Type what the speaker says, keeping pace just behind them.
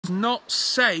not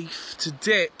safe to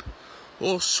dip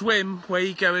or swim where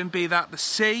you're going, be that the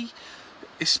sea,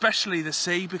 especially the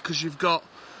sea, because you've got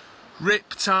rip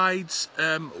tides,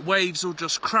 waves will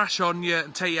just crash on you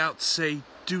and take you out to sea.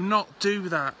 Do not do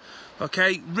that,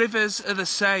 okay? Rivers are the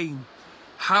same.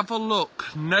 Have a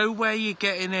look, know where you're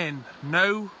getting in,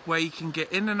 know where you can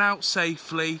get in and out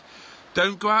safely.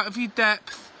 Don't go out of your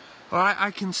depth. Alright,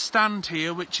 I can stand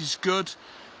here, which is good.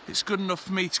 It's good enough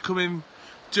for me to come in,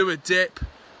 do a dip.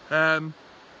 The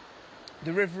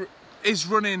river is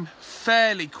running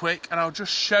fairly quick, and I'll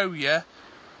just show you.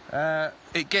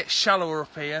 It gets shallower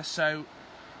up here, so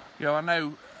you know, I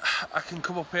know I can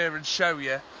come up here and show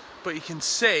you, but you can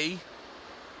see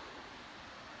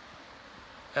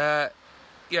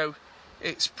you know,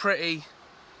 it's pretty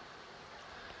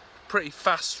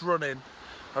fast running.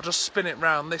 I'll just spin it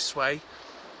round this way,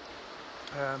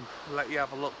 let you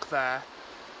have a look there.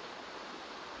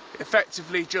 It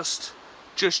effectively just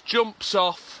jumps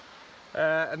off,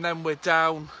 and then we're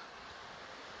down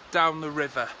the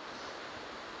river.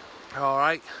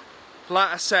 Alright, like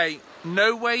I say,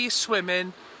 know where you're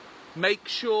swimming, make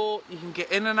sure you can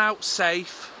get in and out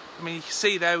safe. I mean, you can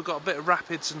see there we've got a bit of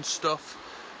rapids and stuff,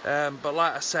 but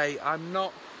like I say, I'm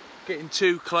not getting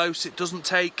too close. It doesn't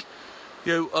take,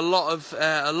 you know, a lot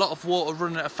of water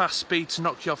running at a fast speed to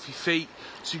knock you off your feet,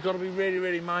 so you've got to be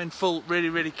really mindful,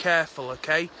 really careful,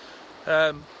 okay?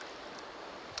 It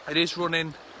is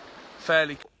running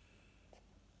fairly.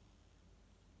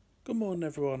 Good morning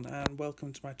everyone, and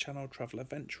welcome to my channel Travel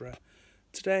Adventurer.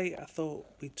 Today I thought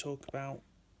we'd talk about,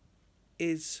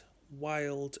 is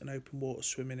wild and open water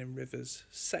swimming in rivers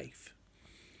safe?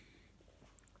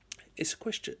 It's a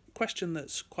question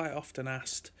that's quite often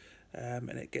asked,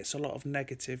 and it gets a lot of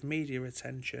negative media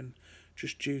attention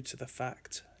just due to the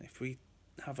fact, if we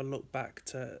have a look back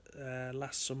to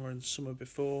last summer and the summer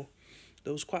before,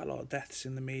 there was quite a lot of deaths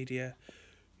in the media,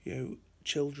 you know,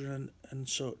 children and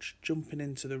such jumping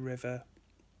into the river,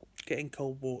 getting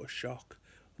cold water shock,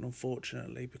 and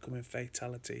unfortunately becoming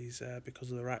fatalities because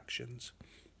of their actions.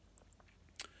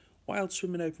 Wild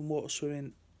swimming, open water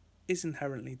swimming is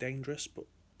inherently dangerous, but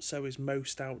so is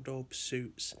most outdoor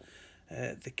pursuits.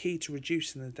 The key to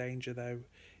reducing the danger, though,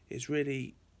 is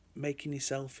really making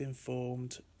yourself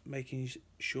informed, making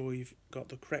sure you've got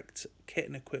the correct kit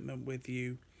and equipment with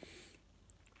you,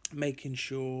 making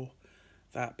sure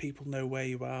that people know where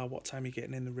you are, what time you're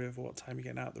getting in the river, what time you're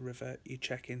getting out the river. You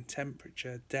check in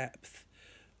temperature, depth,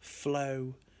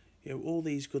 flow, you know, all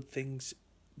these good things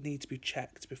need to be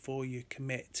checked before you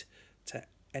commit to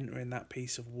entering that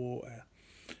piece of water.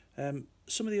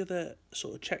 Some of the other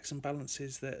sort of checks and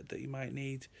balances that you might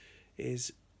need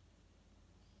is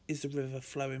the river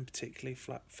flowing particularly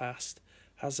fast?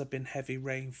 Has there been heavy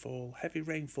rainfall? Heavy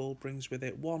rainfall brings with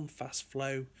it, one, fast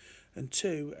flow, and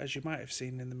two, as you might have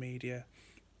seen in the media,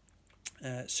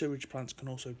 sewage plants can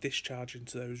also discharge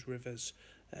into those rivers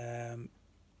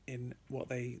in what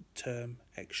they term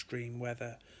extreme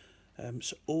weather.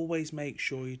 So always make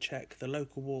sure you check the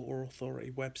local water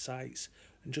authority websites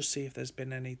and just see if there's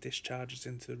been any discharges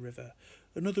into the river.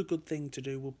 Another good thing to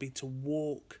do would be to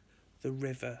walk the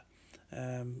river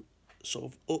sort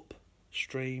of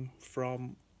upstream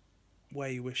from where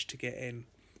you wish to get in.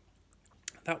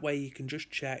 That way you can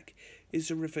just check, is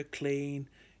the river clean?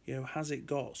 You know, has it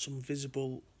got some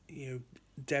visible, you know,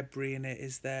 debris in it?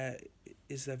 Is there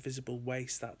visible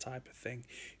waste, that type of thing?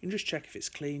 You can just check if it's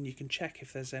clean. You can check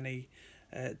if there's any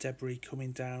debris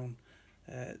coming down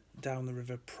the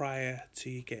river prior to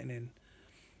you getting in.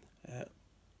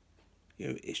 You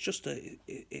know,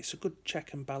 it's a good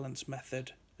check and balance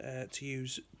method to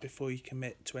use before you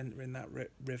commit to entering that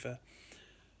river.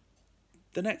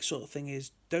 The next sort of thing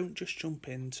is, don't just jump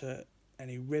into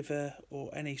any river or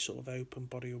any sort of open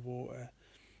body of water.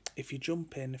 If you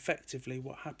jump in, effectively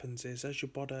what happens is, as your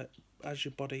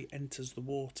body enters the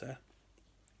water,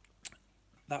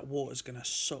 that water is going to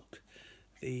suck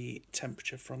the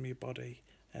temperature from your body.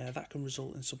 That can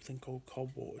result in something called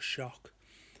cold water shock.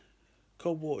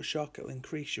 Cold water shock, it'll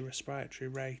increase your respiratory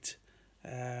rate.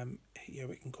 You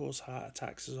know, it can cause heart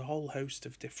attacks. There's a whole host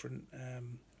of different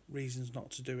reasons not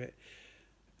to do it.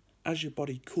 As your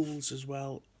body cools as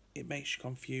well, it makes you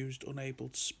confused, unable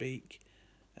to speak.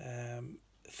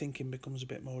 Thinking becomes a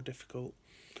bit more difficult.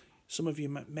 Some of you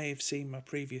may have seen my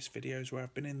previous videos where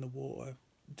I've been in the water,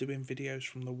 doing videos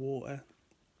from the water.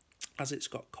 As it's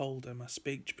got colder, my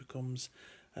speech becomes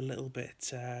a little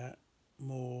bit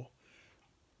more,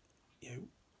 you know,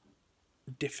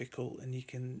 difficult, and you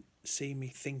can see me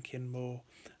thinking more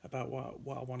about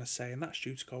what I want to say, and that's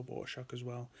due to cold water shock as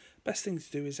well. Best thing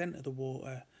to do is enter the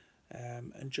water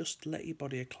and just let your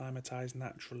body acclimatise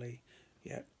naturally.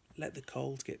 Yeah, let the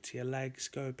cold get to your legs,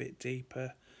 go a bit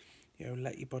deeper. You know,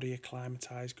 let your body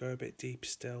acclimatise, go a bit deeper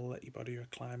still, let your body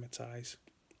acclimatise.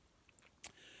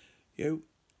 You know,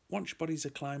 once your body's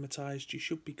acclimatised, you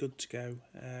should be good to go.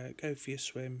 Go for your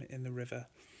swim in the river.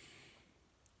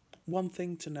 One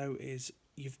thing to note is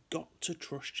you've got to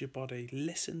trust your body.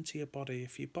 Listen to your body.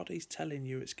 If your body's telling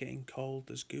you it's getting cold,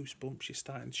 there's goosebumps, you're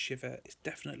starting to shiver, it's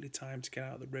definitely time to get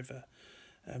out of the river.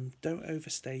 Don't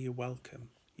overstay your welcome.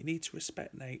 You need to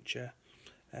respect nature.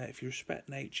 If you respect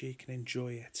nature, you can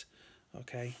enjoy it.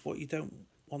 Okay, what you don't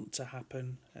want to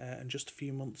happen, and just a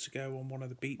few months ago on one of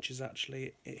the beaches,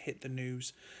 actually, it hit the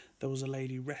news. There was a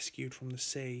lady rescued from the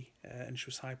sea, and she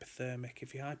was hypothermic.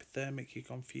 If you're hypothermic, you're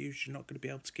confused, you're not going to be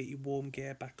able to get your warm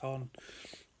gear back on.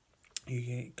 You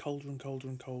get colder and colder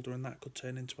and colder, and that could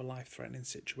turn into a life-threatening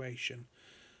situation.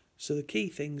 So the key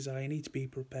things are you need to be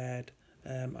prepared.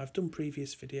 I've done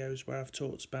previous videos where I've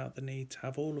talked about the need to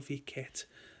have all of your kit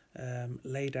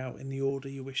laid out in the order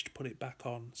you wish to put it back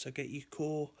on. So get your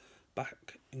core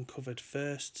back and covered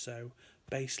first, so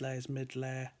base layers, mid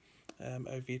layer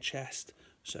over your chest.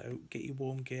 So get your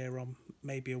warm gear on,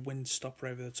 maybe a wind stopper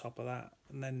over the top of that,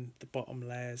 and then the bottom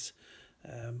layers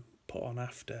put on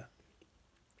after.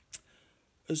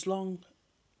 As long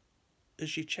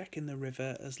as you're checking the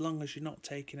river, as long as you're not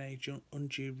taking any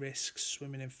undue risks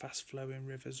swimming in fast flowing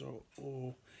rivers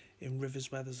or in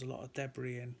rivers where there's a lot of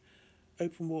debris in,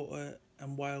 open water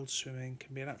and wild swimming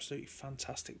can be an absolutely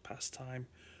fantastic pastime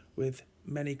with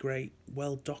many great,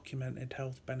 well-documented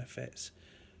health benefits.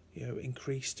 You know,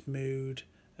 increased mood,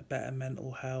 a better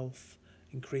mental health,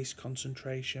 increased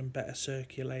concentration, better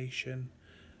circulation.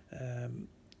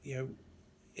 You know,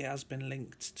 it has been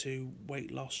linked to weight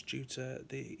loss due to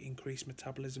the increased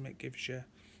metabolism it gives you.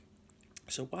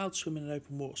 So wild swimming and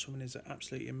open water swimming is an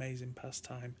absolutely amazing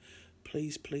pastime.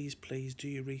 Please, please, please do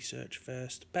your research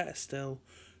first. Better still,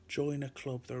 join a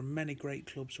club. There are many great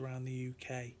clubs around the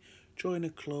UK. Join a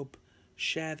club,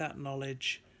 share that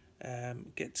knowledge,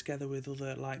 get together with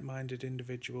other like-minded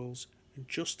individuals and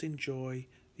just enjoy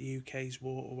the UK's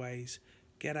waterways.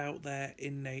 Get out there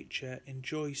in nature,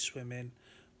 enjoy swimming,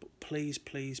 but please,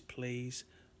 please, please,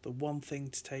 the one thing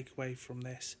to take away from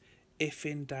this, if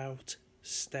in doubt,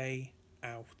 stay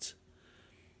out.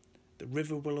 The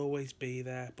river will always be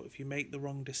there, but if you make the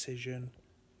wrong decision,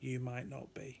 you might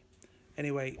not be.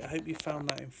 Anyway, I hope you found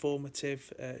that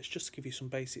informative. It's just to give you some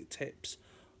basic tips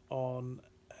on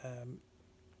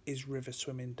is river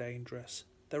swimming dangerous.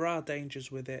 There are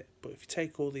dangers with it, but if you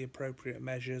take all the appropriate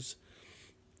measures,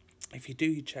 if you do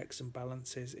your checks and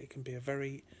balances, it can be a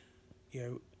very,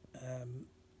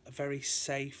 a very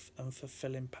safe and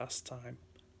fulfilling pastime.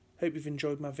 Hope you've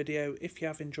enjoyed my video. If you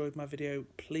have enjoyed my video,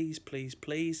 please, please,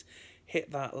 please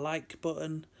hit that like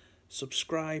button,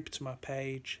 subscribe to my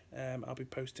page. I'll be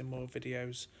posting more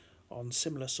videos on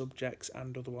similar subjects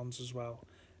and other ones as well.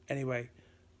 Anyway,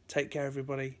 take care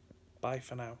everybody. Bye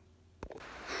for now.